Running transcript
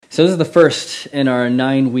So this is the first in our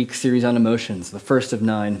 9-week series on emotions, the first of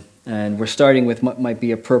 9. And we're starting with what might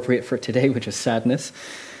be appropriate for today, which is sadness.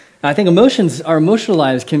 I think our emotional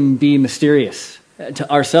lives can be mysterious,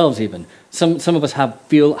 to ourselves even. Some of us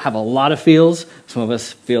have a lot of feels. Some of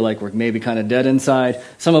us feel like we're maybe kind of dead inside.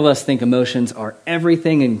 Some of us think emotions are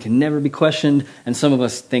everything and can never be questioned. And some of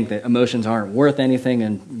us think that emotions aren't worth anything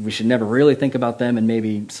and we should never really think about them. And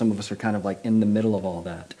maybe some of us are kind of like in the middle of all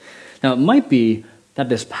that. Now, it might be that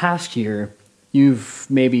this past year, you've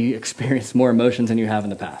maybe experienced more emotions than you have in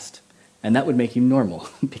the past. And that would make you normal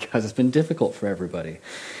because it's been difficult for everybody.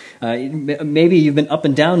 Maybe you've been up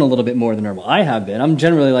and down a little bit more than normal. I have been. I'm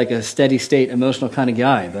generally like a steady state emotional kind of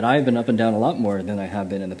guy, but I've been up and down a lot more than I have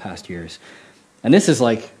been in the past years. And this is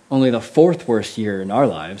like only the 4th worst year in our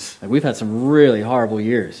lives. Like we've had some really horrible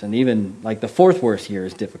years, and even like the 4th worst year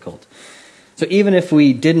is difficult. So even if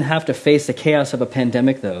we didn't have to face the chaos of a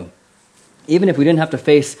pandemic, though, even if we didn't have to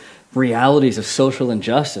face realities of social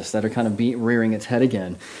injustice that are kind of rearing its head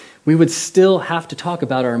again, we would still have to talk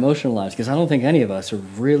about our emotional lives because I don't think any of us are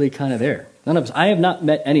really kind of there. None of us. I have not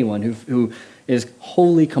met anyone who is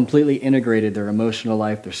wholly, completely integrated their emotional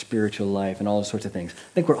life, their spiritual life, and all those sorts of things.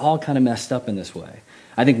 I think we're all kind of messed up in this way.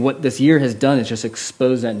 I think what this year has done is just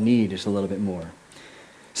expose that need just a little bit more.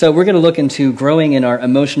 So we're going to look into growing in our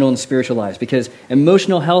emotional and spiritual lives because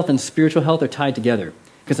emotional health and spiritual health are tied together.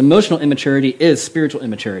 Because emotional immaturity is spiritual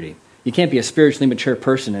immaturity. You can't be a spiritually mature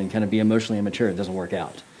person and kind of be emotionally immature. It doesn't work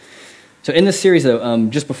out. So in this series, though,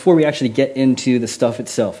 just before we actually get into the stuff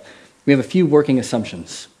itself, we have a few working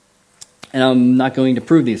assumptions. And I'm not going to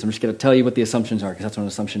prove these. I'm just going to tell you what the assumptions are, because that's what an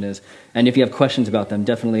assumption is. And if you have questions about them,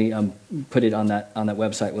 definitely put it on that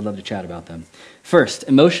website. We'd love to chat about them. First,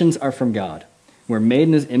 emotions are from God. We're made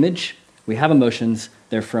in His image. We have emotions.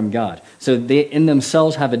 They're from God. So they in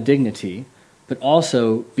themselves have a dignity, but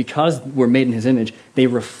also, because we're made in His image, they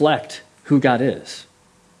reflect who God is.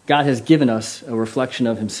 God has given us a reflection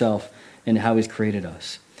of Himself and how He's created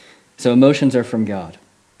us. So emotions are from God.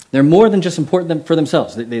 They're more than just important for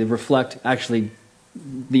themselves. They reflect actually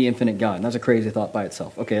the infinite God. And that's a crazy thought by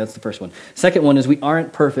itself. Okay, that's the first one. Second one is we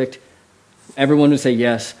aren't perfect. Everyone would say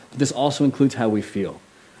yes, but this also includes how we feel.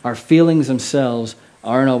 Our feelings themselves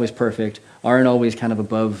aren't always perfect, aren't always kind of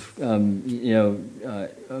above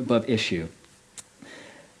issue.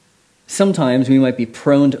 Sometimes we might be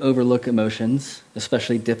prone to overlook emotions,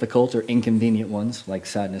 especially difficult or inconvenient ones, like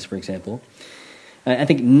sadness, for example. I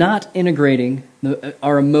think not integrating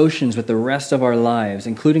our emotions with the rest of our lives,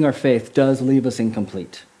 including our faith, does leave us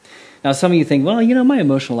incomplete. Now, some of you think, well, my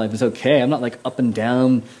emotional life is okay. I'm not like up and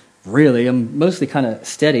down, really. I'm mostly kind of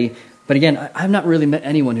steady. But again, I've not really met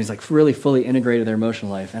anyone who's like really fully integrated their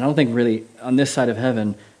emotional life. And I don't think really on this side of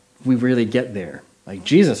heaven, we really get there. Like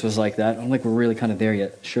Jesus was like that. I don't think we're really kind of there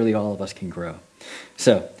yet. Surely all of us can grow.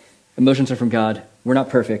 So, emotions are from God. We're not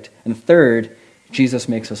perfect. And third, Jesus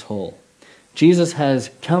makes us whole. Jesus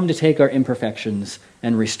has come to take our imperfections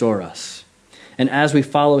and restore us. And as we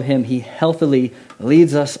follow Him, He healthily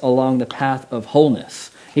leads us along the path of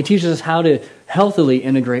wholeness. He teaches us how to healthily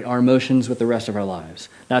integrate our emotions with the rest of our lives,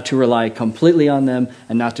 not to rely completely on them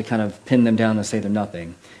and not to kind of pin them down and say they're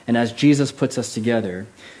nothing. And as Jesus puts us together,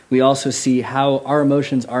 we also see how our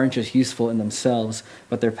emotions aren't just useful in themselves,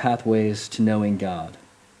 but they're pathways to knowing God.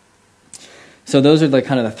 So those are the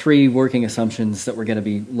kind of the 3 working assumptions that we're going to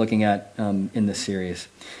be looking at in this series.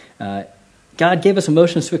 God gave us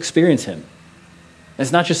emotions to experience Him.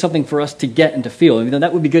 It's not just something for us to get and to feel. I mean,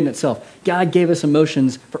 that would be good in itself. God gave us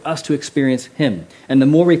emotions for us to experience Him. And the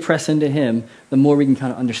more we press into Him, the more we can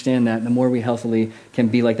kind of understand that, and the more we healthily can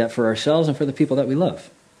be like that for ourselves and for the people that we love.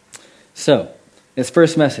 So, this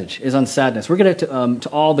first message is on sadness. We're going to get to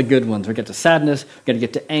all the good ones. We're going to get to sadness. We're going to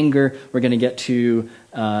get to anger. We're going to get to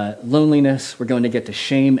loneliness. We're going to get to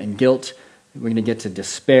shame and guilt. We're going to get to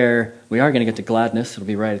despair. We are going to get to gladness. It'll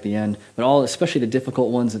be right at the end. But especially the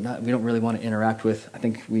difficult ones that we don't really want to interact with, I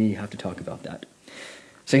think we have to talk about that.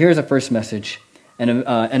 So here's our first message.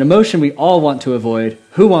 An emotion we all want to avoid.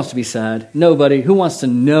 Who wants to be sad? Nobody. Who wants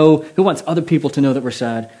other people to know that we're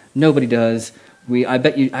sad? Nobody does. I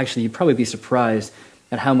bet you'd probably be surprised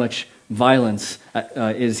at how much violence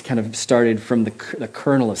is kind of started from the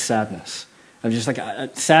kernel of sadness. Of just like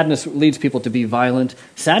sadness leads people to be violent.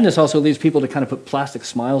 Sadness also leads people to kind of put plastic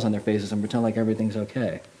smiles on their faces and pretend like everything's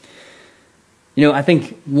okay. I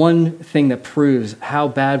think one thing that proves how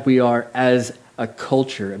bad we are as a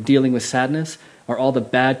culture of dealing with sadness are all the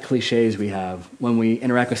bad cliches we have when we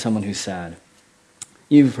interact with someone who's sad.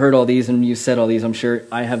 You've heard all these and you've said all these. I'm sure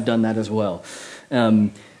I have done that as well.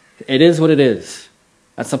 It is what it is.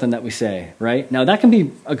 That's something that we say, right? Now, that can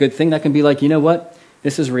be a good thing. That can be like, you know what?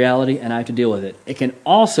 This is reality, and I have to deal with it. It can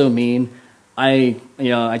also mean I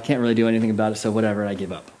can't really do anything about it, so whatever, I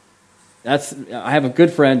give up. I have a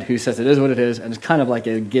good friend who says it is what it is, and it's kind of like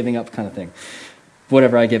a giving up kind of thing.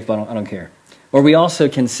 Whatever, I give, but I don't care. Or we also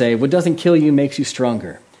can say, what doesn't kill you makes you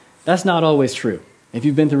stronger. That's not always true. If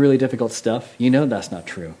you've been through really difficult stuff, you know that's not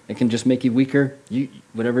true. It can just make you weaker.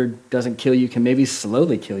 Whatever doesn't kill you can maybe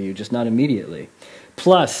slowly kill you, just not immediately.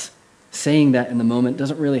 Plus, saying that in the moment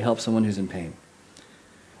doesn't really help someone who's in pain.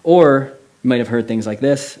 Or you might have heard things like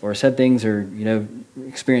this, or said things, or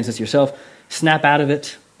experienced this yourself. Snap out of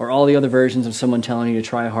it, or all the other versions of someone telling you to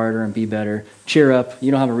try harder and be better. Cheer up.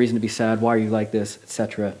 You don't have a reason to be sad. Why are you like this,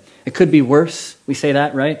 etc. It could be worse. We say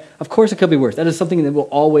that, right? Of course it could be worse. That is something that will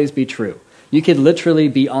always be true. You could literally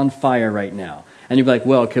be on fire right now. And you'd be like,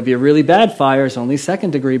 well, it could be a really bad fire. It's only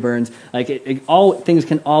second-degree burns. Things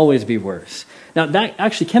can always be worse. Now, that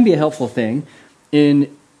actually can be a helpful thing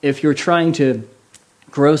if you're trying to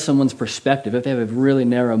grow someone's perspective, if they have a really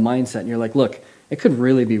narrow mindset, and you're like, look, it could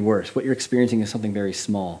really be worse. What you're experiencing is something very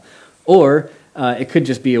small. Or it could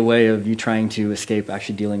just be a way of you trying to escape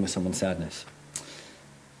actually dealing with someone's sadness.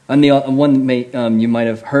 And the one you might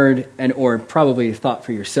have heard or probably thought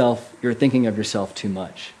for yourself, you're thinking of yourself too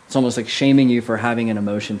much. It's almost like shaming you for having an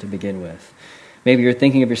emotion to begin with. Maybe you're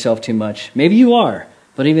thinking of yourself too much. Maybe you are.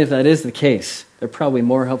 But even if that is the case, there are probably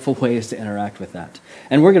more helpful ways to interact with that.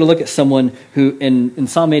 And we're going to look at someone who, in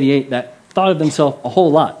Psalm 88, that thought of themselves a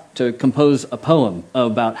whole lot to compose a poem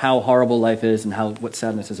about how horrible life is and what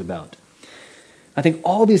sadness is about. I think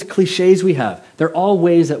all these cliches we have, they're all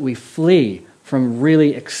ways that we flee from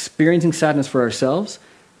really experiencing sadness for ourselves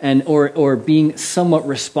or being somewhat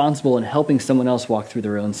responsible in helping someone else walk through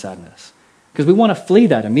their own sadness. Because we want to flee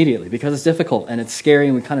that immediately because it's difficult and it's scary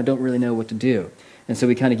and we kind of don't really know what to do. And so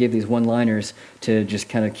we kind of give these one-liners to just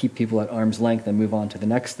kind of keep people at arm's length and move on to the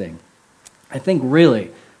next thing. I think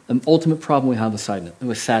really the ultimate problem we have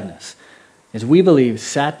with sadness is we believe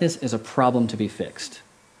sadness is a problem to be fixed.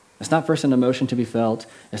 It's not first an emotion to be felt.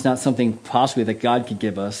 It's not something possibly that God could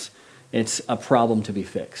give us. It's a problem to be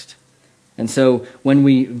fixed. And so when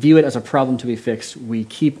we view it as a problem to be fixed, we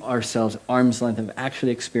keep ourselves at arm's length of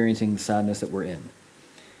actually experiencing the sadness that we're in.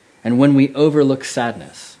 And when we overlook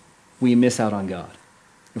sadness, we miss out on God.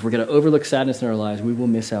 If we're going to overlook sadness in our lives, we will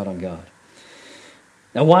miss out on God.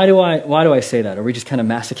 Now, why do I say that? Are we just kind of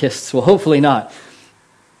masochists? Well, hopefully not.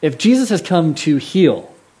 If Jesus has come to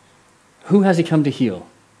heal, who has he come to heal?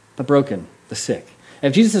 The broken, the sick.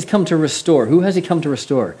 If Jesus has come to restore, who has he come to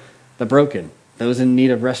restore? The broken, those in need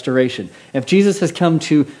of restoration. If Jesus has come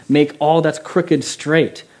to make all that's crooked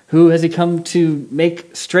straight, who has he come to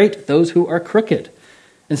make straight? Those who are crooked.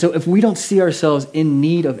 And so if we don't see ourselves in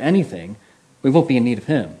need of anything, we won't be in need of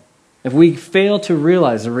him. If we fail to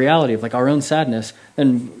realize the reality of our own sadness,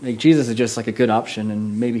 then Jesus is just a good option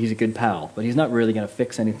and maybe he's a good pal, but he's not really going to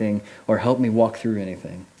fix anything or help me walk through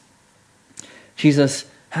anything. Jesus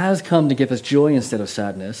has come to give us joy instead of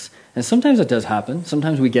sadness, and sometimes it does happen.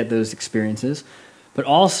 Sometimes we get those experiences, but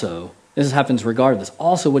also, this happens regardless.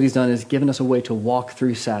 Also what he's done is given us a way to walk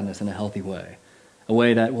through sadness in a healthy way. A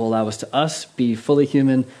way that will allow us to be fully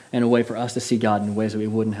human, and a way for us to see God in ways that we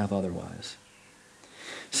wouldn't have otherwise.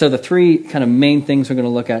 So the three kind of main things we're going to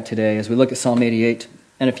look at today as we look at Psalm 88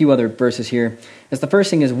 and a few other verses here is the first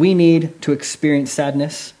thing is we need to experience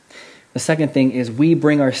sadness. The second thing is we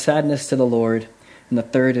bring our sadness to the Lord. And the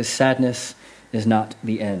third is sadness is not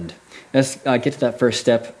the end. Let's get to that first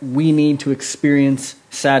step. We need to experience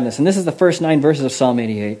sadness. And this is the first 9 verses of Psalm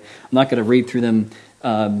 88. I'm not going to read through them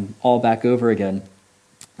all back over again.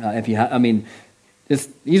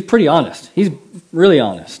 He's pretty honest. He's really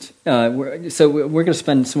honest. So we're going to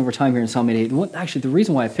spend some of our time here in Psalm 88. Actually, the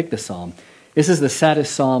reason why I picked this psalm, this is the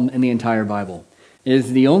saddest psalm in the entire Bible. It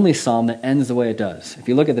is the only psalm that ends the way it does. If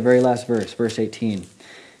you look at the very last verse, verse 18,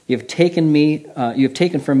 you have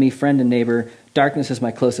taken from me friend and neighbor. Darkness is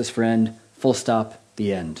my closest friend. Full stop,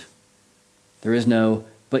 the end. There is no,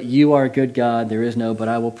 but you are a good God. There is no, but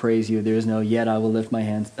I will praise you. There is no, yet I will lift my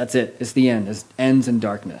hands. That's it. It's the end. It ends in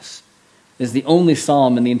darkness. It's the only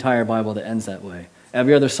psalm in the entire Bible that ends that way.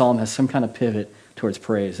 Every other psalm has some kind of pivot towards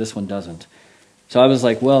praise. This one doesn't. So I was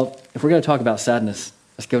like, well, if we're going to talk about sadness,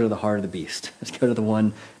 let's go to the heart of the beast. Let's go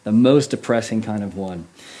to the most depressing kind of one.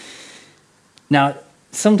 Now,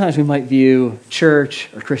 sometimes we might view church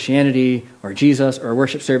or Christianity or Jesus or a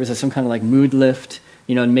worship service as some kind of mood lift,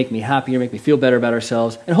 and make me happy or make me feel better about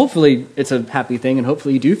ourselves. And hopefully it's a happy thing, and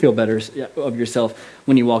hopefully you do feel better of yourself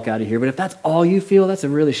when you walk out of here. But if that's all you feel, that's a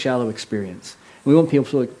really shallow experience. We want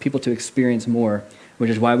people to experience more, which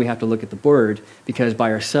is why we have to look at the Word, because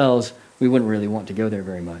by ourselves, we wouldn't really want to go there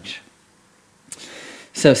very much.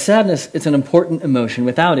 So sadness, it's an important emotion.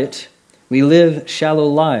 Without it, we live shallow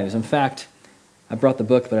lives. In fact, I brought the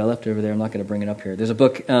book, but I left it over there. I'm not going to bring it up here. There's a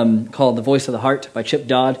book called The Voice of the Heart by Chip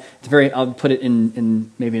Dodd. I'll put it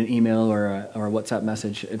in maybe an email or a WhatsApp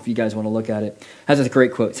message if you guys want to look at it. It has this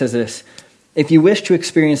great quote. It says this: "If you wish to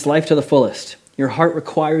experience life to the fullest, your heart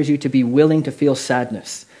requires you to be willing to feel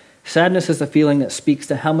sadness. Sadness is the feeling that speaks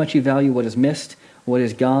to how much you value what is missed, what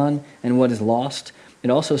is gone, and what is lost. It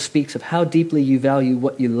also speaks of how deeply you value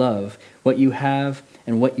what you love, what you have,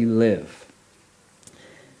 and what you live."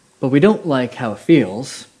 But we don't like how it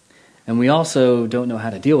feels, and we also don't know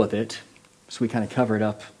how to deal with it, so we kind of cover it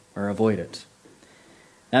up or avoid it.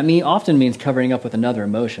 That often means covering up with another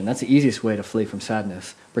emotion. That's the easiest way to flee from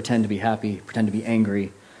sadness. Pretend to be happy, pretend to be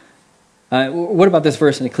angry. What about this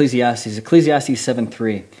verse in Ecclesiastes? Ecclesiastes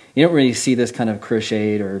 7:3. You don't really see this kind of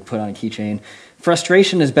crocheted or put on a keychain.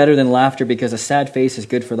 "Frustration is better than laughter because a sad face is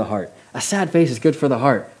good for the heart." A sad face is good for the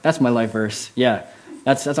heart. That's my life verse. Yeah.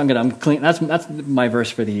 That's my verse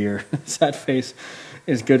for the year. Sad face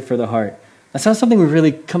is good for the heart. That's not something we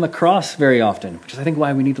really come across very often, which is I think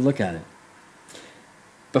why we need to look at it.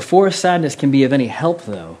 Before sadness can be of any help,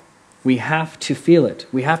 though, we have to feel it.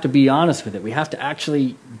 We have to be honest with it. We have to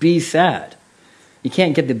actually be sad. You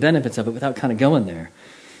can't get the benefits of it without kind of going there.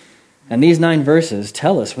 And these 9 verses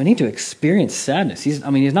tell us we need to experience sadness. He's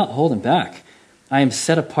not holding back. "I am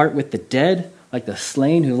set apart with the dead, like the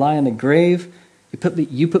slain who lie in the grave.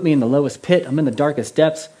 You put me in the lowest pit. I'm in the darkest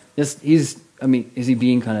depths." Is he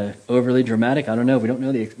being kind of overly dramatic? I don't know. We don't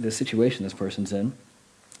know the situation this person's in.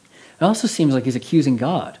 It also seems like he's accusing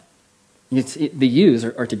God. The yous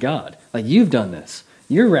are to God. Like, you've done this.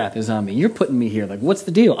 Your wrath is on me. You're putting me here. Like, what's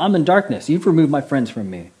the deal? I'm in darkness. You've removed my friends from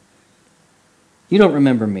me. You don't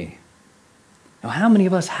remember me. Now, how many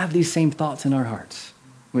of us have these same thoughts in our hearts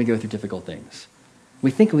when we go through difficult things?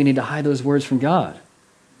 We think we need to hide those words from God.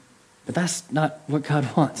 But that's not what God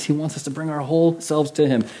wants. He wants us to bring our whole selves to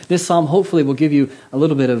him. This psalm hopefully will give you a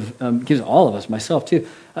little bit of, gives all of us, myself too,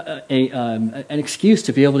 an excuse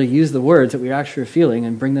to be able to use the words that we're actually feeling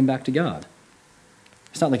and bring them back to God.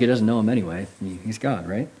 It's not like he doesn't know them anyway. He's God,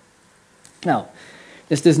 right? Now,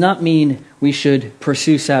 this does not mean we should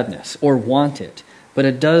pursue sadness or want it, but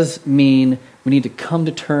it does mean we need to come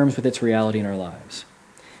to terms with its reality in our lives.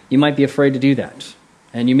 You might be afraid to do that.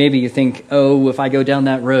 And you think, oh, if I go down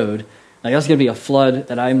that road, like that's going to be a flood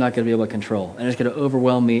that I'm not going to be able to control. And it's going to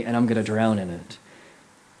overwhelm me and I'm going to drown in it.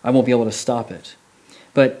 I won't be able to stop it.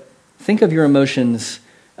 But think of your emotions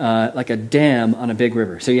like a dam on a big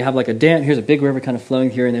river. So you have like a dam, here's a big river kind of flowing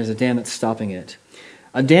here, and there's a dam that's stopping it.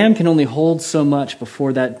 A dam can only hold so much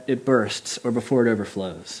before that it bursts or before it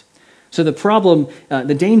overflows. So the problem,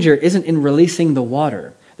 the danger isn't in releasing the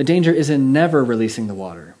water. The danger is in never releasing the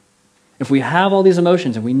water. If we have all these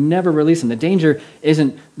emotions and we never release them, the danger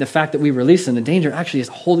isn't the fact that we release them. The danger actually is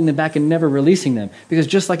holding them back and never releasing them. Because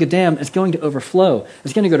just like a dam, it's going to overflow.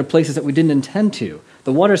 It's going to go to places that we didn't intend to.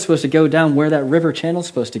 The water is supposed to go down where that river channel is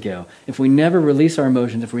supposed to go. If we never release our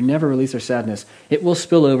emotions, if we never release our sadness, it will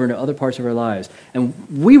spill over into other parts of our lives. And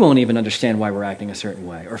we won't even understand why we're acting a certain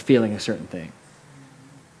way or feeling a certain thing.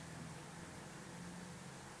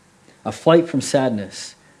 A flight from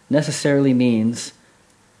sadness necessarily means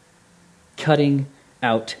cutting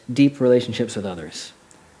out deep relationships with others.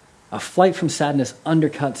 A flight from sadness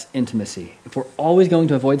undercuts intimacy. If we're always going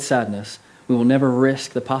to avoid sadness, we will never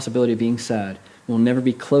risk the possibility of being sad. We will never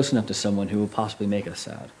be close enough to someone who will possibly make us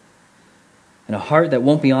sad. And a heart that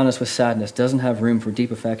won't be honest with sadness doesn't have room for deep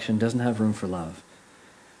affection, doesn't have room for love.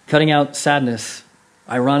 Cutting out sadness,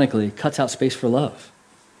 ironically, cuts out space for love.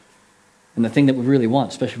 And the thing that we really want,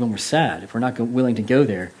 especially when we're sad, if we're not willing to go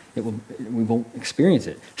there, we won't experience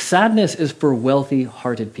it. Sadness is for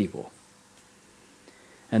wealthy-hearted people.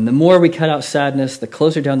 And the more we cut out sadness, the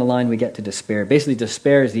closer down the line we get to despair. Basically,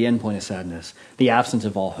 despair is the end point of sadness, the absence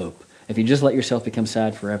of all hope. If you just let yourself become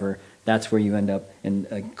sad forever, that's where you end up in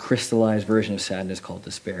a crystallized version of sadness called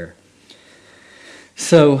despair.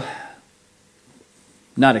 So,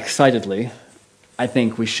 not excitedly, I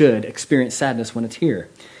think we should experience sadness when it's here.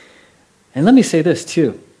 And let me say this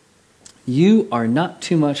too. You are not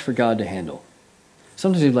too much for God to handle.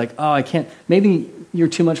 Sometimes you're like, oh, I can't. Maybe you're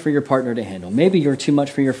too much for your partner to handle. Maybe you're too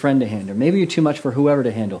much for your friend to handle. Maybe you're too much for whoever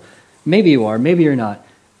to handle. Maybe you are. Maybe you're not.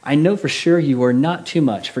 I know for sure you are not too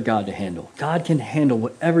much for God to handle. God can handle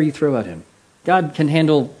whatever you throw at him. God can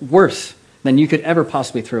handle worse than you could ever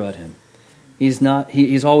possibly throw at him.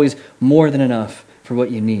 He's always more than enough for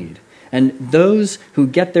what you need. And those who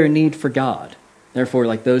get their need for God, therefore,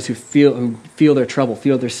 like those who feel their trouble,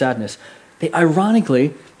 feel their sadness, they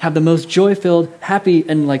ironically have the most joy-filled, happy,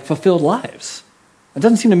 and fulfilled lives. It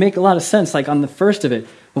doesn't seem to make a lot of sense, like on the first of it.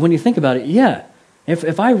 But when you think about it, yeah.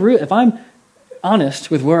 If I'm honest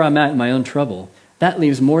with where I'm at in my own trouble, that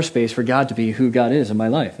leaves more space for God to be who God is in my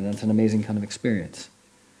life. And that's an amazing kind of experience.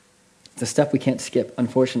 It's a step we can't skip,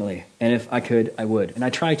 unfortunately. And if I could, I would. And I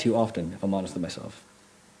try to often, if I'm honest with myself.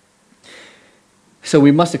 So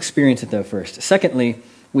we must experience it, though, first. Secondly,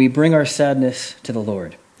 we bring our sadness to the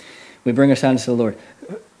Lord. We bring our sadness to the Lord.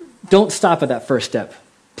 Don't stop at that first step.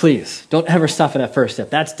 Please, don't ever stop at that first step.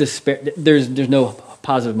 That's despair. There's no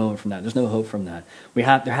positive moment from that. There's no hope from that.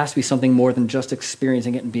 There has to be something more than just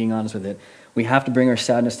experiencing it and being honest with it. We have to bring our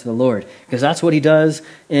sadness to the Lord, because that's what he does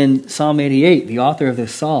in Psalm 88, the author of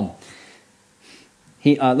this psalm.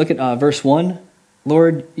 Look at verse 1.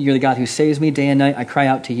 Lord, you're the God who saves me. Day and night I cry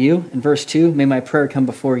out to you. In verse 2, may my prayer come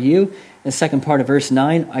before you. In the second part of verse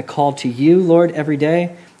 9, I call to you, Lord, every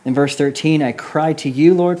day. In verse 13, I cry to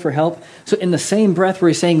you, Lord, for help. So in the same breath where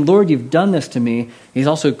he's saying, Lord, you've done this to me, he's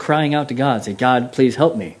also crying out to God, say, God, please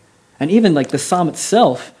help me. And even like the psalm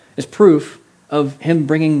itself is proof of him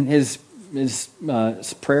bringing his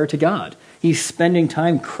prayer to God. He's spending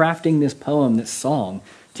time crafting this poem, this song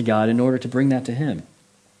to God in order to bring that to him.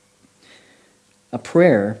 A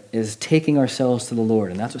prayer is taking ourselves to the Lord,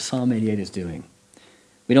 and that's what Psalm 88 is doing.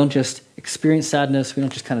 We don't just experience sadness, we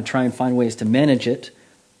don't just kind of try and find ways to manage it,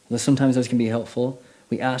 although sometimes those can be helpful.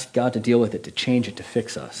 We ask God to deal with it, to change it, to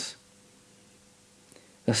fix us.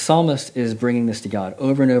 The psalmist is bringing this to God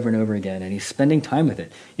over and over and over again, and he's spending time with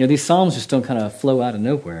it. You know, these psalms just don't kind of flow out of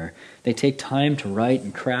nowhere. They take time to write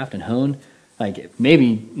and craft and hone. Like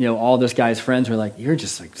maybe, all this guy's friends were like, you're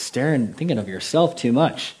just like thinking of yourself too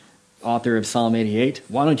much, author of Psalm 88.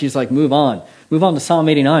 Why don't you just move on? Move on to Psalm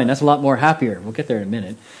 89. That's a lot more happier. We'll get there in a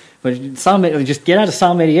minute. But just get out of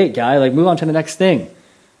Psalm 88, guy. Move on to the next thing.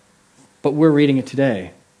 But we're reading it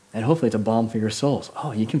today, and hopefully it's a balm for your souls.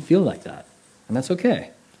 Oh, you can feel like that, and that's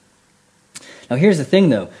okay. Now here's the thing,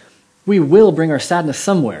 though. We will bring our sadness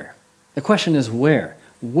somewhere. The question is where?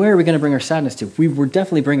 Where are we going to bring our sadness to? We will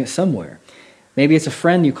definitely bring it somewhere. Maybe it's a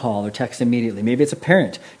friend you call or text immediately. Maybe it's a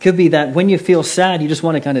parent. Could be that when you feel sad, you just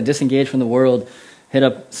want to kind of disengage from the world, hit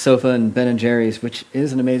up Sofa and Ben & Jerry's, which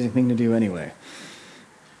is an amazing thing to do anyway.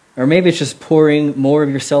 Or maybe it's just pouring more of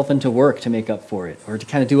yourself into work to make up for it, or to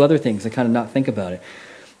kind of do other things and kind of not think about it.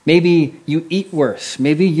 Maybe you eat worse.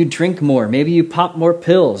 Maybe you drink more. Maybe you pop more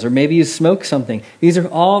pills, or maybe you smoke something. These are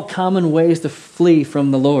all common ways to flee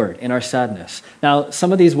from the Lord in our sadness. Now,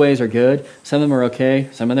 some of these ways are good. Some of them are okay.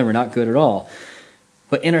 Some of them are not good at all.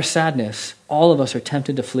 But in our sadness, all of us are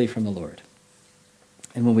tempted to flee from the Lord.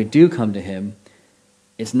 And when we do come to him,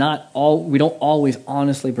 we don't always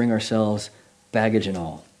honestly bring ourselves, baggage and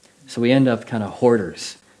all. So we end up kind of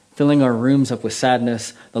hoarders, filling our rooms up with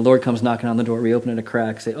sadness. The Lord comes knocking on the door. We open it a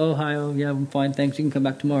crack, say, oh, hi, oh, yeah, I'm fine, thanks. You can come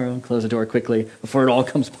back tomorrow. And close the door quickly before it all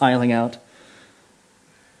comes piling out.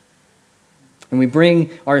 And we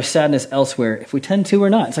bring our sadness elsewhere, if we tend to or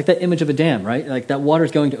not. It's like that image of a dam, right? Like that water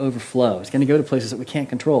is going to overflow. It's going to go to places that we can't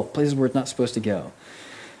control, places where it's not supposed to go.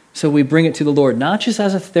 So we bring it to the Lord, not just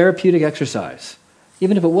as a therapeutic exercise.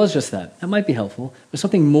 Even if it was just that might be helpful, but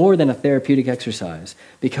something more than a therapeutic exercise,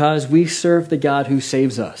 because we serve the God who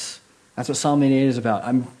saves us. That's what Psalm 88 is about.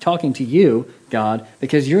 I'm talking to you, God,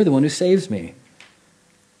 because you're the one who saves me.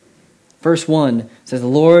 Verse 1 says,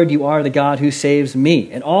 Lord, you are the God who saves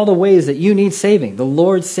me. In all the ways that you need saving, the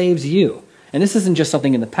Lord saves you. And this isn't just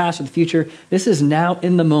something in the past or the future. This is now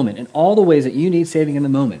in the moment. In all the ways that you need saving in the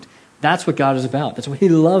moment. That's what God is about. That's what he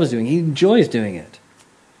loves doing. He enjoys doing it.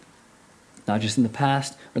 Not just in the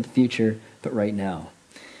past or the future, but right now.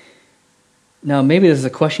 Now, maybe this is a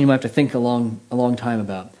question you might have to think a long time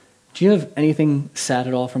about. Do you have anything sad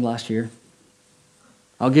at all from last year?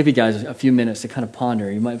 I'll give you guys a few minutes to kind of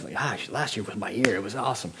ponder. You might be like, gosh, last year was my year. It was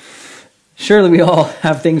awesome. Surely we all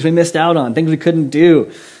have things we missed out on, things we couldn't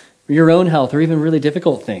do, your own health, or even really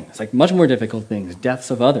difficult things, like much more difficult things, deaths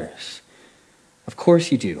of others. Of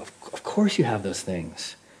course you do. Of course you have those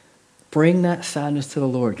things. Bring that sadness to the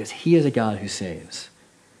Lord, because he is a God who saves.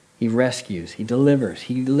 He rescues, he delivers,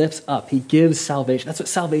 he lifts up, he gives salvation. That's what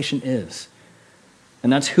salvation is.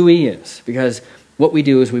 And that's who he is, because what we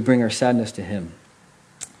do is we bring our sadness to him.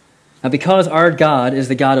 Now, because our God is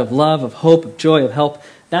the God of love, of hope, of joy, of help,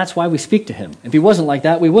 that's why we speak to him. If he wasn't like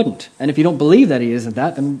that, we wouldn't. And if you don't believe that he isn't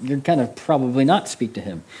that, then you're kind of probably not speak to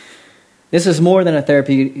him. This is more than a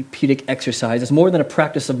therapeutic exercise. It's more than a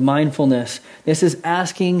practice of mindfulness. This is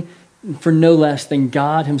asking for no less than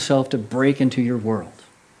God himself to break into your world.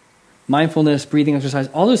 Mindfulness, breathing exercise,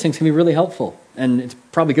 all those things can be really helpful. And it's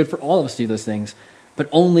probably good for all of us to do those things. But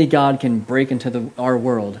only God can break into our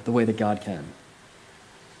world the way that God can.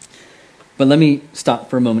 But let me stop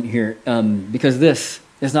for a moment here, because this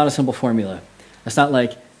is not a simple formula. It's not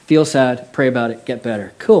like, feel sad, pray about it, get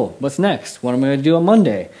better. Cool, what's next? What am I going to do on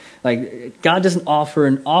Monday? Like, God doesn't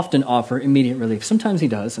often offer immediate relief. Sometimes he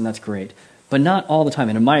does, and that's great, but not all the time.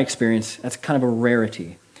 And in my experience, that's kind of a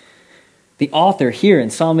rarity. The author here in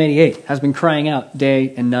Psalm 88 has been crying out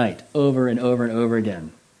day and night, over and over and over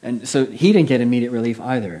again. And so he didn't get immediate relief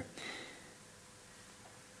either.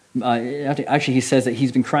 Actually, he says that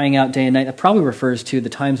he's been crying out day and night. That probably refers to the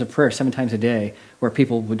times of prayer, 7 times a day, where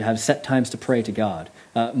people would have set times to pray to God.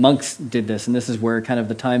 Monks did this, and this is where kind of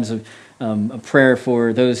the times of prayer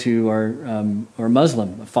for those who are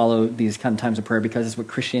Muslim follow these kind of times of prayer, because it's what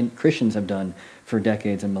Christians have done for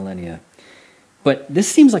decades and millennia. But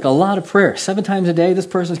this seems like a lot of prayer. 7 times a day, this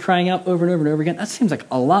person's crying out over and over and over again. That seems like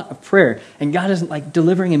a lot of prayer, and God isn't like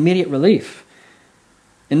delivering immediate relief.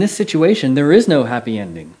 In this situation, there is no happy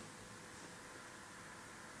ending.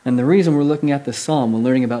 And the reason we're looking at this psalm and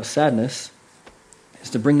learning about sadness is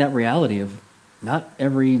to bring that reality of not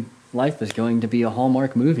every life is going to be a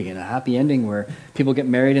Hallmark movie and a happy ending where people get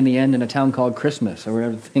married in the end in a town called Christmas or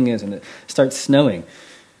whatever the thing is, and it starts snowing.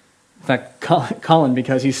 In fact, Colin,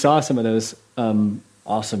 because he saw some of those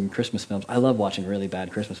awesome Christmas films. I love watching really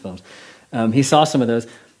bad Christmas films. He saw some of those.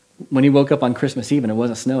 When he woke up on Christmas Eve and it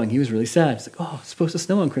wasn't snowing, he was really sad. He's like, oh, it's supposed to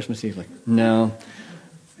snow on Christmas Eve. Like, no,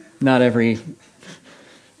 not every...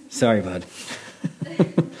 Sorry, bud.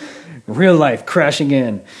 Real life crashing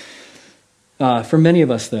in. For many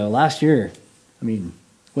of us, though, last year,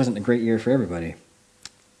 wasn't a great year for everybody.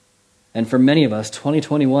 And for many of us,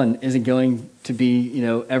 2021 isn't going to be,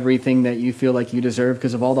 everything that you feel like you deserve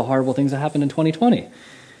because of all the horrible things that happened in 2020.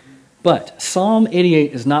 But Psalm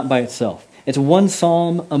 88 is not by itself. It's one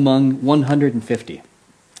psalm among 150.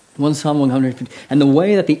 One Psalm 150. And the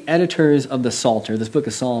way that the editors of the Psalter, this book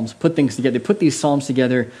of Psalms, put things together, they put these psalms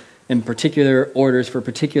together in particular orders for a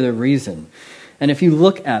particular reason. And if you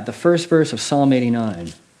look at the first verse of Psalm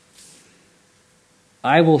 89,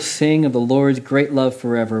 I will sing of the Lord's great love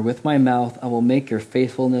forever. With my mouth I will make your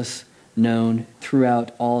faithfulness known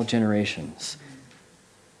throughout all generations.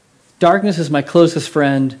 Darkness is my closest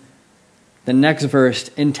friend. The next verse,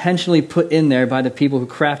 intentionally put in there by the people who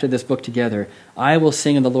crafted this book together. I will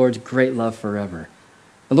sing of the Lord's great love forever.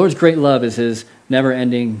 The Lord's great love is his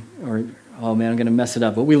never-ending, or, oh man, I'm going to mess it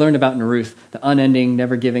up, what we learned about in Ruth, the unending,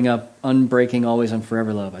 never giving up, unbreaking, always and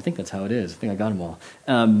forever love. I think that's how it is. I think I got them all.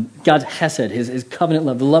 God's hesed, his covenant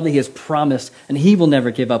love, the love that he has promised, and he will never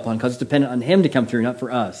give up on because it's dependent on him to come through, not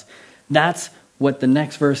for us. That's what the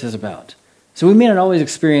next verse is about. So we may not always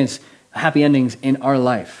experience happy endings in our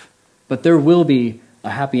life, but there will be a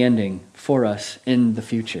happy ending for us in the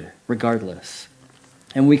future, regardless.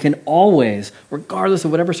 And we can always, regardless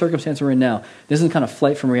of whatever circumstance we're in now, this is kind of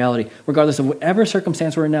flight from reality, regardless of whatever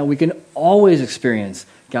circumstance we're in now, we can always experience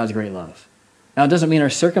God's great love. Now, it doesn't mean our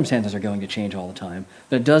circumstances are going to change all the time,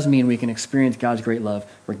 but it does mean we can experience God's great love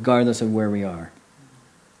regardless of where we are.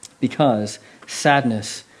 Because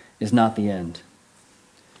sadness is not the end.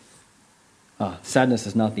 Sadness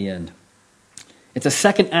is not the end. It's a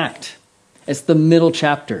second act. It's the middle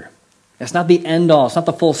chapter. It's not the end all. It's not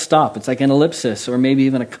the full stop. It's like an ellipsis or maybe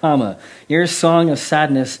even a comma. Your song of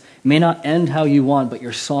sadness may not end how you want, but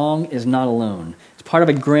your song is not alone. It's part of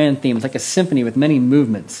a grand theme. It's like a symphony with many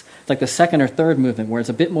movements. It's like the second or third movement where it's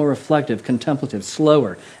a bit more reflective, contemplative,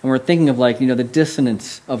 slower. And we're thinking of the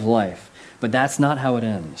dissonance of life. But that's not how it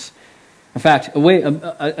ends. In fact,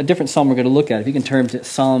 a different psalm we're going to look at, if you can turn to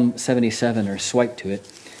Psalm 77 or swipe to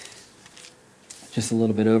it, just a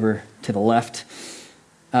little bit over to the left.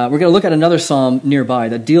 We're going to look at another psalm nearby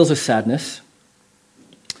that deals with sadness.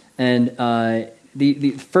 And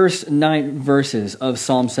the first 9 verses of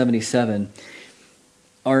Psalm 77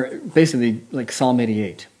 are basically like Psalm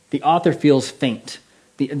 88. The author feels faint.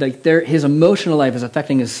 His emotional life is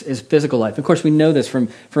affecting his physical life. Of course, we know this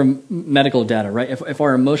from medical data, right? If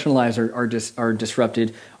our emotional lives are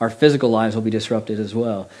disrupted, our physical lives will be disrupted as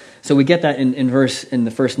well. So we get that in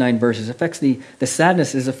the first 9 verses. It affects the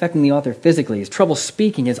sadness is affecting the author physically. He's trouble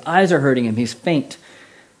speaking. His eyes are hurting him. He's faint.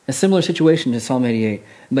 A similar situation to Psalm 88.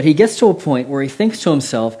 But he gets to a point where he thinks to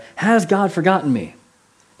himself, has God forgotten me?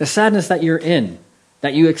 The sadness that you're in,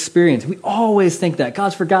 that you experience. We always think that.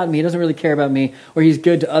 God's forgotten me. He doesn't really care about me. Or he's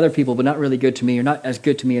good to other people, but not really good to me. Or not as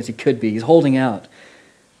good to me as he could be. He's holding out.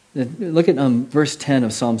 Look at verse 10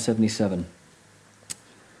 of Psalm 77.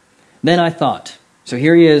 Then I thought. So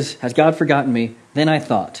here he is. Has God forgotten me? Then I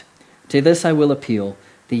thought. To this I will appeal.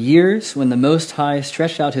 The years when the Most High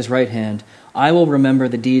stretched out his right hand, I will remember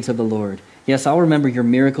the deeds of the Lord. Yes, I'll remember your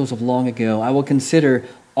miracles of long ago. I will consider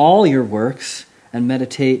all your works and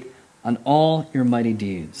meditate on all your mighty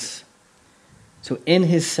deeds. So in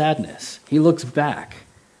his sadness, he looks back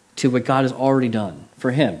to what God has already done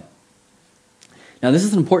for him. Now, this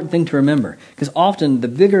is an important thing to remember, because often the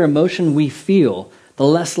bigger emotion we feel, the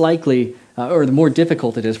less likely or the more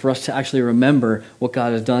difficult it is for us to actually remember what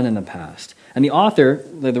God has done in the past. And the author,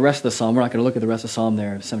 the rest of the psalm, we're not going to look at the rest of the psalm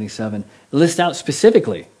there, 77, lists out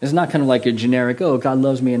specifically. It's not kind of like a generic, oh, God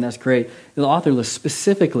loves me and that's great. The author lists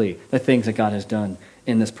specifically the things that God has done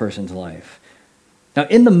in this person's life. Now,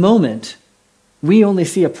 in the moment, we only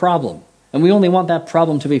see a problem, and we only want that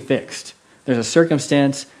problem to be fixed. There's a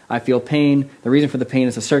circumstance, I feel pain. The reason for the pain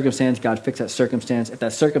is the circumstance. God fix that circumstance. If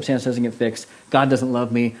that circumstance doesn't get fixed, God doesn't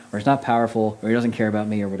love me, or he's not powerful, or he doesn't care about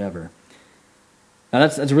me, or whatever. Now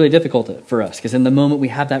that's really difficult for us, because in the moment we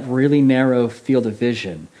have that really narrow field of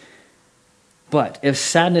vision. But if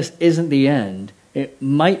sadness isn't the end, it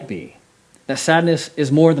might be that sadness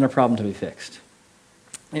is more than a problem to be fixed.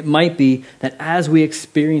 It might be that as we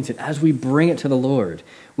experience it, as we bring it to the Lord,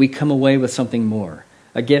 we come away with something more,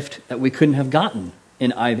 a gift that we couldn't have gotten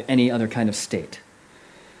in any other kind of state.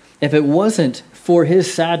 If it wasn't for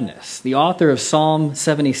his sadness, the author of Psalm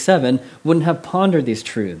 77 wouldn't have pondered these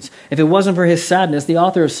truths. If it wasn't for his sadness, the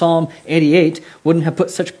author of Psalm 88 wouldn't have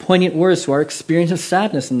put such poignant words to our experience of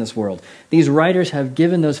sadness in this world. These writers have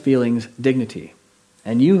given those feelings dignity.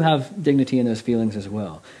 And you have dignity in those feelings as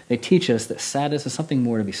well. They teach us that sadness is something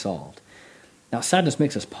more to be solved. Now, sadness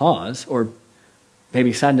makes us pause, or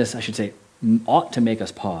maybe sadness, I should say, ought to make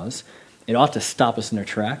us pause. It ought to stop us in our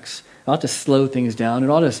tracks. It ought to slow things down. It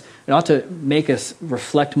ought to make us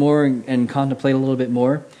reflect more and contemplate a little bit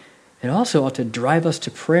more. It also ought to drive us to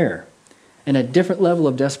prayer and a different level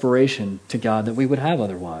of desperation to God that we would have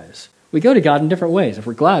otherwise. We go to God in different ways. If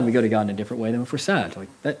we're glad, we go to God in a different way than if we're sad.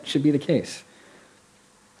 That should be the case.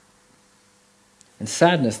 And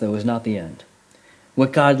sadness, though, is not the end.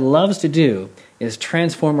 What God loves to do is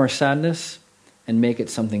transform our sadness and make it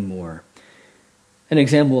something more. An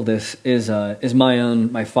example of this is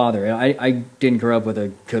my father. I didn't grow up with a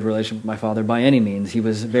good relationship with my father by any means. He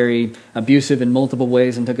was very abusive in multiple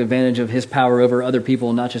ways and took advantage of his power over other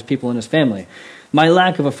people, not just people in his family. My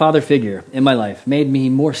lack of a father figure in my life made me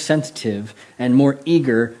more sensitive and more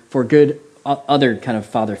eager for good other kind of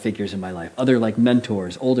father figures in my life, other like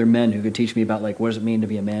mentors, older men who could teach me about like what does it mean to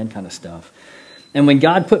be a man kind of stuff. And when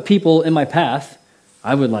God put people in my path,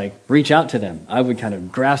 I would like reach out to them. I would kind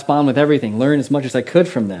of grasp on with everything, learn as much as I could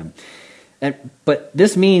from them. But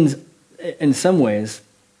this means, in some ways,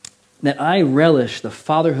 that I relish the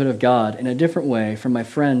fatherhood of God in a different way from my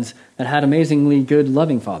friends that had amazingly good,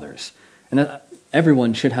 loving fathers. And that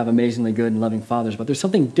everyone should have amazingly good and loving fathers, but there's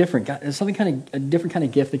something different. There's a different kind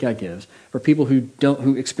of gift that God gives for people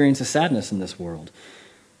who experience a sadness in this world.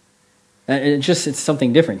 And it's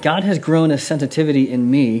something different. God has grown a sensitivity in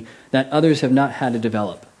me that others have not had to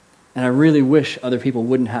develop. And I really wish other people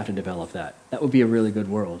wouldn't have to develop that. That would be a really good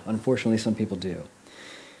world. Unfortunately, some people do.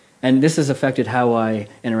 And this has affected how I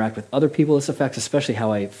interact with other people. This affects especially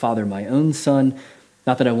how I father my own son.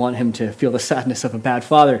 Not that I want him to feel the sadness of a bad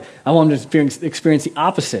father. I want him to experience the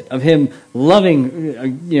opposite of him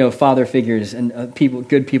loving, father figures and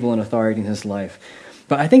good people in authority in his life.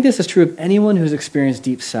 But I think this is true of anyone who's experienced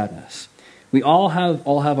deep sadness. We all have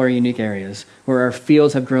our unique areas where our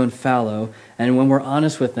fields have grown fallow, and when we're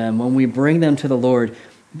honest with them, when we bring them to the Lord,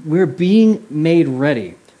 we're being made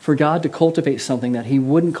ready for God to cultivate something that he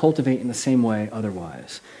wouldn't cultivate in the same way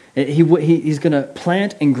otherwise. He's going to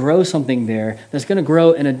plant and grow something there that's going to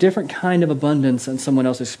grow in a different kind of abundance than someone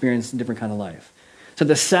else experienced in a different kind of life. So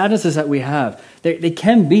the sadnesses that we have, they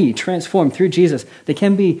can be transformed through Jesus. They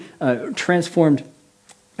can be transformed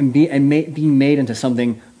and being made into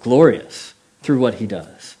something glorious through what he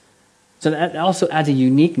does. So that also adds a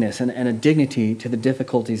uniqueness and a dignity to the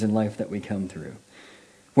difficulties in life that we come through.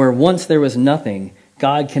 Where once there was nothing,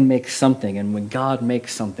 God can make something, and when God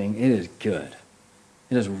makes something, it is good.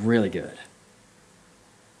 It is really good.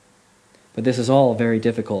 But this is all a very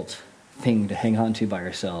difficult thing to hang on to by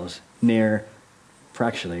ourselves,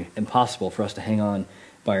 practically impossible for us to hang on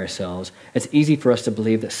by ourselves. It's easy for us to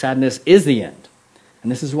believe that sadness is the end.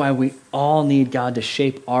 And this is why we all need God to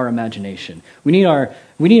shape our imagination. We need a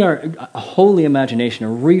holy imagination,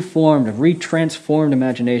 a reformed, a retransformed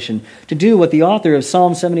imagination to do what the author of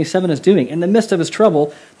Psalm 77 is doing in the midst of his trouble,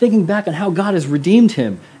 thinking back on how God has redeemed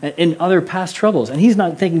him in other past troubles. And he's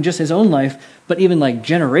not thinking just his own life, but even like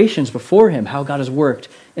generations before him, how God has worked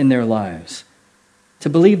in their lives. To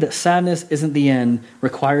believe that sadness isn't the end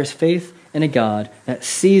requires faith in a God that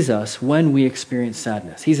sees us when we experience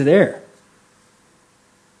sadness. He's there.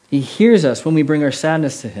 He hears us when we bring our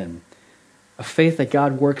sadness to him. A faith that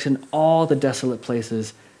God works in all the desolate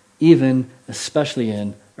places, even especially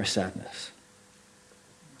in our sadness.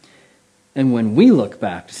 And when we look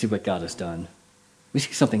back to see what God has done, we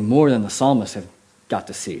see something more than the psalmists have got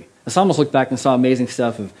to see. The psalmists looked back and saw amazing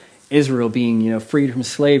stuff of Israel being, freed from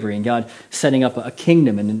slavery and God setting up a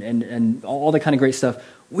kingdom and all the kind of great stuff.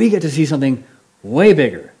 We get to see something way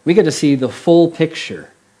bigger. We get to see the full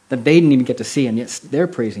picture that they didn't even get to see, and yet they're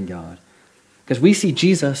praising God. Because we see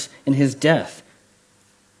Jesus in his death.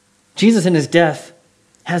 Jesus in his death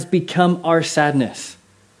has become our sadness.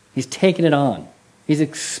 He's taken it on. He's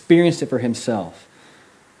experienced it for himself.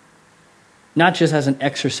 Not just as an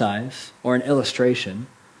exercise or an illustration,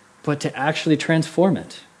 but to actually transform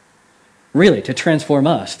it. Really, to transform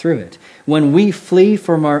us through it. When we flee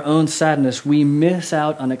from our own sadness, we miss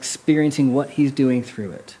out on experiencing what he's doing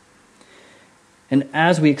through it. And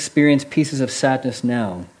as we experience pieces of sadness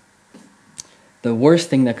now, the worst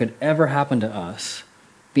thing that could ever happen to us,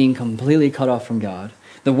 being completely cut off from God,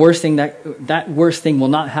 the worst thing that worst thing will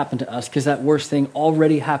not happen to us because that worst thing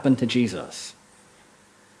already happened to Jesus.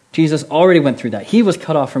 Jesus already went through that. He was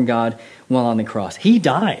cut off from God while on the cross. He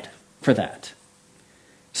died for that.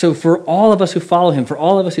 So for all of us who follow him, for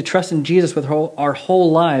all of us who trust in Jesus with our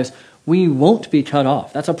whole lives, we won't be cut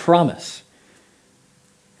off. That's a promise.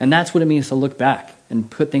 And that's what it means to look back and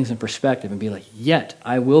put things in perspective and be like, yet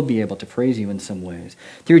I will be able to praise you in some ways.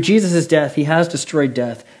 Through Jesus' death, he has destroyed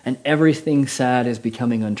death, and everything sad is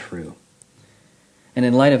becoming untrue. And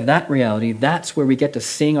in light of that reality, that's where we get to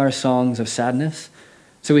sing our songs of sadness.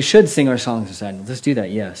 So we should sing our songs of sadness. Let's do that,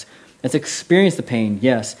 yes. Let's experience the pain,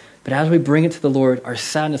 yes. But as we bring it to the Lord, our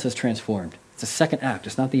sadness is transformed. It's a second act,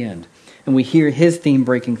 it's not the end. And we hear his theme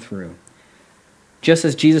breaking through. Just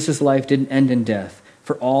as Jesus' life didn't end in death,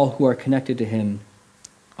 for all who are connected to him,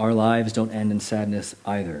 our lives don't end in sadness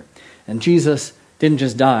either. And Jesus didn't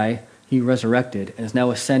just die, he resurrected and is now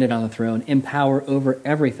ascended on the throne in power over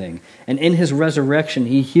everything. And in his resurrection,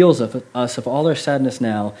 he heals us of all our sadness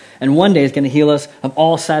now, and one day is going to heal us of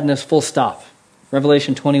all sadness, full stop.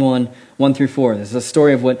 Revelation 21, 1 through 4. This is a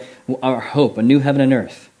story of what our hope, a new heaven and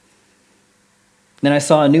earth. Then I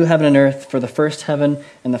saw a new heaven and earth, for the first heaven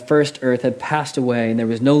and the first earth had passed away, and there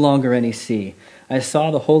was no longer any sea. I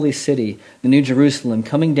saw the holy city, the new Jerusalem,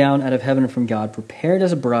 coming down out of heaven from God, prepared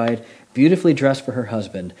as a bride, beautifully dressed for her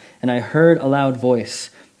husband. And I heard a loud voice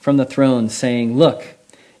from the throne saying, "Look,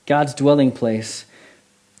 God's dwelling place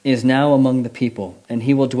is now among the people, and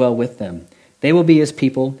he will dwell with them. They will be his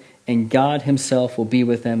people, and God himself will be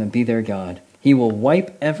with them and be their God. He will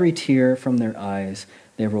wipe every tear from their eyes.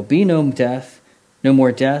 There will be no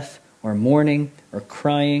more death, or mourning, or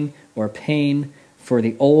crying, or pain, for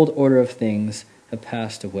the old order of things have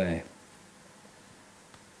passed away."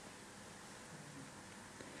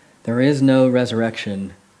 There is no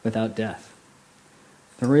resurrection without death.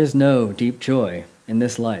 There is no deep joy in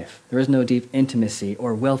this life. There is no deep intimacy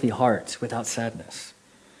or wealthy hearts without sadness.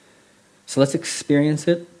 So let's experience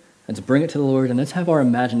it, let's bring it to the Lord, and let's have our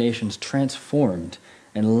imaginations transformed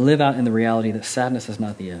and live out in the reality that sadness is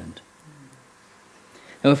not the end.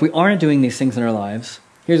 Now, if we aren't doing these things in our lives,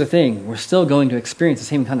 here's the thing, we're still going to experience the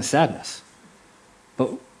same kind of sadness.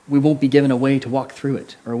 But we won't be given a way to walk through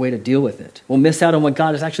it or a way to deal with it. We'll miss out on what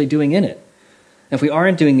God is actually doing in it. And if we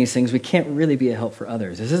aren't doing these things, we can't really be a help for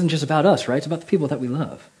others. This isn't just about us, right? It's about the people that we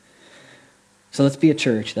love. So let's be a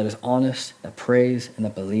church that is honest, that prays, and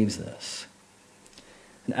that believes this.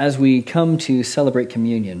 And as we come to celebrate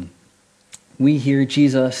communion, we hear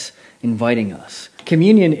Jesus inviting us.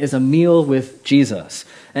 Communion is a meal with Jesus,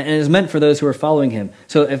 and it is meant for those who are following him.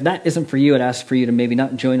 So if that isn't for you, I'd ask for you to maybe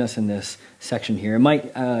not join us in this section here. It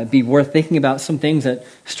might be worth thinking about some things that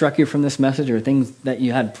struck you from this message or things that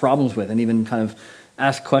you had problems with, and even kind of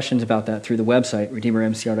ask questions about that through the website,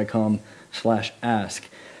 redeemermcr.com/ask.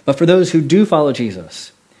 But for those who do follow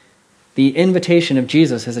Jesus, the invitation of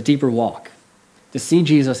Jesus is a deeper walk, to see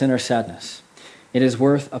Jesus in our sadness. It is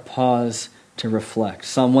worth a pause to reflect.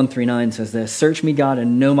 Psalm 139 says this, "Search me, God,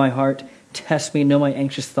 and know my heart. Test me, know my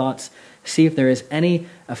anxious thoughts. See if there is any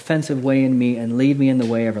offensive way in me, and lead me in the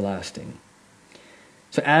way everlasting."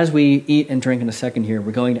 So as we eat and drink in a second here,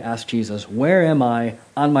 we're going to ask Jesus, where am I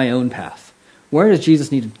on my own path? Where does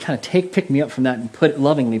Jesus need to kind of pick me up from that and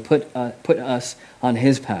lovingly put us on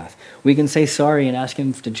his path? We can say sorry and ask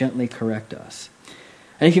him to gently correct us.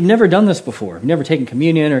 And if you've never done this before, you've never taken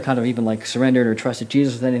communion or kind of even like surrendered or trusted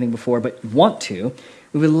Jesus with anything before, but want to,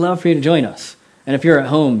 we would love for you to join us. And if you're at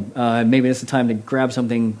home, maybe this is the time to grab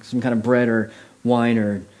something, some kind of bread or wine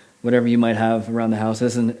or whatever you might have around the house.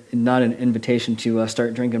 This is not an invitation to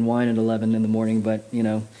start drinking wine at 11 in the morning, but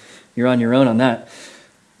you're on your own on that.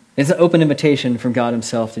 It's an open invitation from God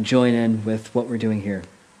himself to join in with what we're doing here.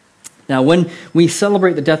 Now, when we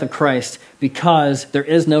celebrate the death of Christ, because there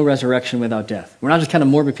is no resurrection without death, we're not just kind of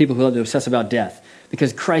morbid people who love to obsess about death,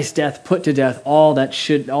 because Christ's death put to death all that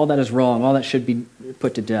is wrong, all that should be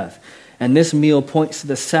put to death. And this meal points to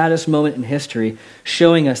the saddest moment in history,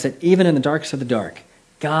 showing us that even in the darkest of the dark,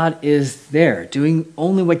 God is there, doing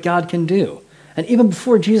only what God can do. And even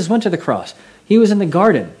before Jesus went to the cross, he was in the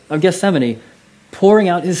Garden of Gethsemane, pouring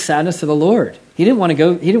out his sadness to the Lord. He didn't want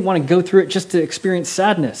to go through it just to experience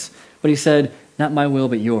sadness, but he said, "Not my will,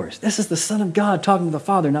 but yours." This is the Son of God talking to the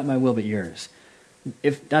Father, "Not my will, but yours."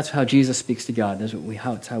 If that's how Jesus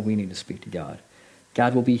it's how we need to speak to God.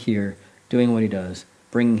 God will be here doing what he does,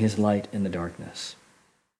 bringing his light in the darkness.